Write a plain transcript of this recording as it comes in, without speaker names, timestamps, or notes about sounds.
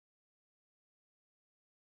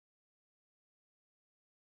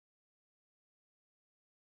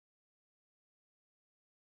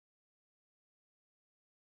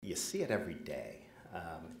you see it every day.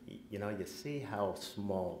 You know, you see how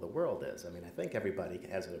small the world is. I mean, I think everybody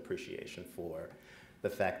has an appreciation for the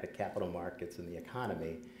fact that capital markets and the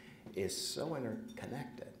economy is so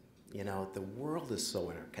interconnected. You know, the world is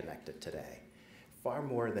so interconnected today, far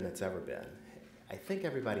more than it's ever been. I think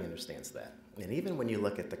everybody understands that. And even when you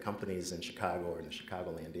look at the companies in Chicago or in the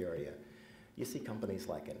Chicagoland area, you see companies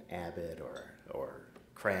like an Abbott or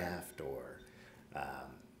Kraft or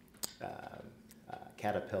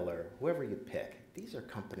Caterpillar, whoever you pick. These are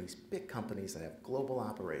companies, big companies that have global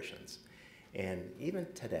operations. And even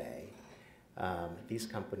today, these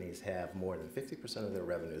companies have more than 50% of their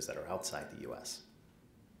revenues that are outside the US,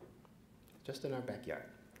 just in our backyard.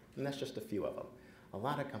 And that's just a few of them. A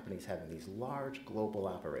lot of companies having these large global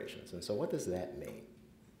operations. And so what does that mean?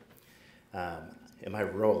 In my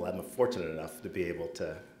role, I'm fortunate enough to be able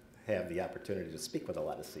to have the opportunity to speak with a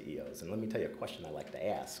lot of CEOs. And let me tell you a question I like to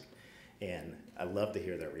ask. And I love to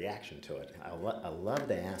hear their reaction to it. I love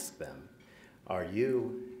to ask them,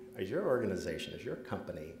 is your organization, is your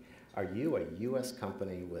company, are you a US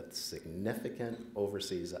company with significant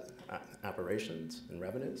overseas operations and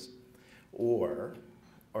revenues? Or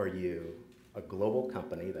are you a global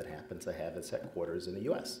company that happens to have its headquarters in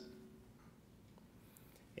the US?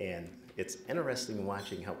 And it's interesting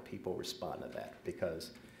watching how people respond to that,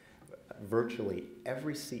 because virtually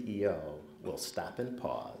every CEO will stop and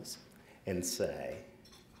pause and say,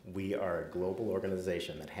 we are a global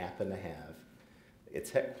organization that happen to have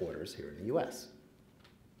its headquarters here in the US.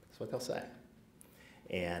 That's what they'll say.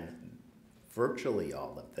 And virtually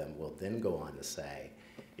all of them will then go on to say,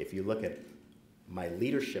 if you look at my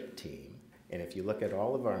leadership team, and if you look at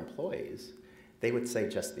all of our employees, they would say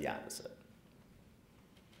just the opposite,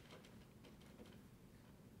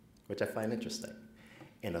 which I find interesting.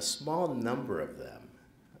 And a small number of them,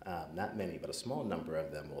 not many, but a small number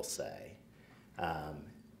of them will say,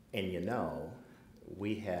 and you know,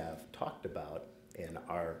 we have talked about in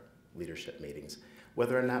our leadership meetings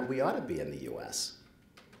whether or not we ought to be in the US,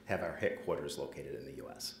 have our headquarters located in the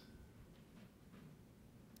US.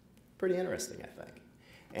 Pretty interesting, I think.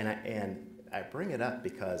 And I bring it up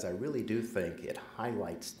because I really do think it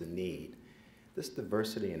highlights the need. This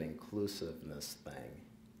diversity and inclusiveness thing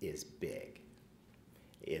is big.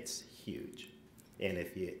 It's huge. And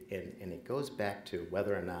and it goes back to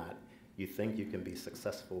whether or not you think you can be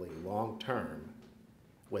successfully long-term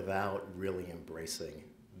without really embracing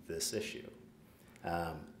this issue.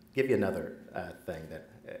 Give you another thing that,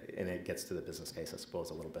 and it gets to the business case, I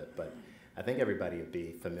suppose, a little bit, but I think everybody would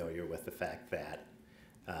be familiar with the fact that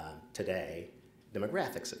today,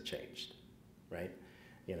 demographics have changed, right?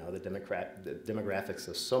 You know, the demographics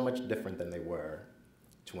are so much different than they were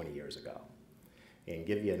 20 years ago. And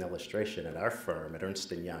give you an illustration, at our firm, at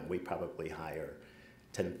Ernst Young, we probably hire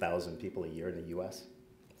 10,000 people a year in the US,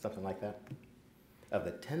 something like that. Of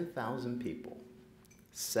the 10,000 people,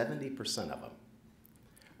 70% of them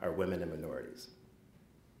are women and minorities.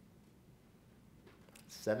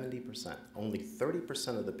 70%. Only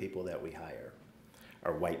 30% of the people that we hire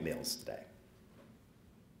are white males today.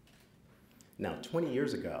 Now, 20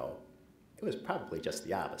 years ago, it was probably just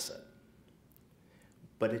the opposite.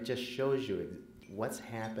 But it just shows you what's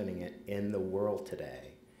happening in the world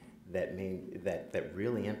today that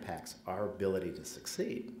really impacts our ability to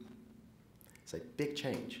succeed. It's a big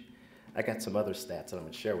change. I got some other stats that I'm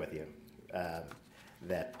going to share with you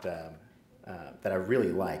that I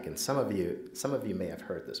really like, and some of you may have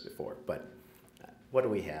heard this before, but what do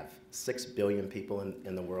we have? 6 billion people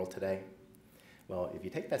in the world today? Well, if you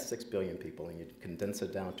take that 6 billion people and you condense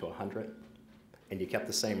it down to 100, and you kept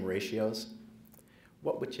the same ratios,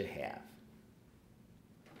 what would you have?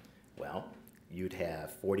 Well, you'd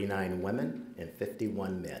have 49 women and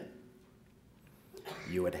 51 men.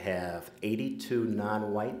 You would have 82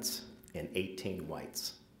 non-whites and 18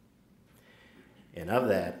 whites. And of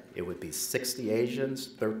that, it would be 60 Asians,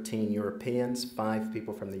 13 Europeans, 5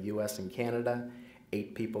 people from the US and Canada,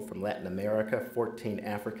 8 people from Latin America, 14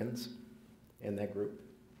 Africans in that group.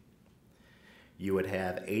 You would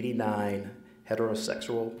have 89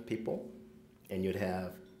 heterosexual people, and you'd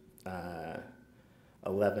have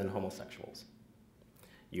 11 homosexuals.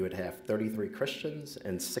 You would have 33 Christians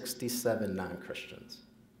and 67 non-Christians.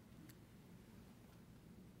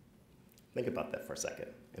 Think about that for a second,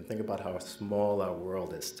 and think about how small our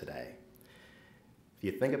world is today. If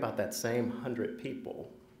you think about that same 100 people,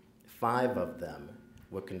 5 of them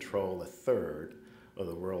would control 1/3 of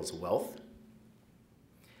the world's wealth.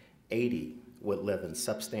 80 would live in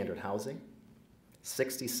substandard housing.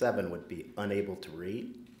 67 would be unable to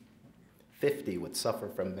read. 50 would suffer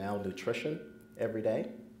from malnutrition every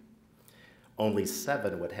day. Only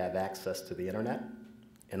 7 would have access to the internet,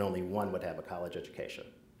 and only one would have a college education.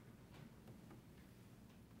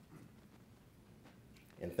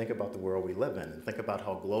 And think about the world we live in, and think about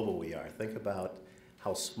how global we are. Think about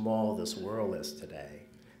how small this world is today.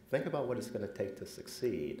 Think about what it's going to take to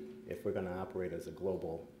succeed if we're going to operate as a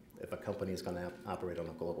global, if a company is going to operate on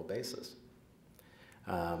a global basis.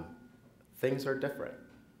 Things are different.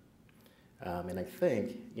 And I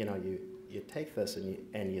think, you know, you take this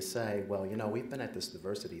and you say, well, you know, we've been at this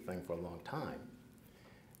diversity thing for a long time.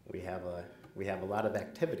 We have a lot of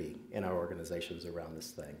activity in our organizations around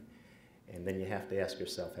this thing. And then you have to ask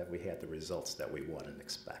yourself, have we had the results that we want and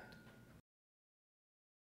expect?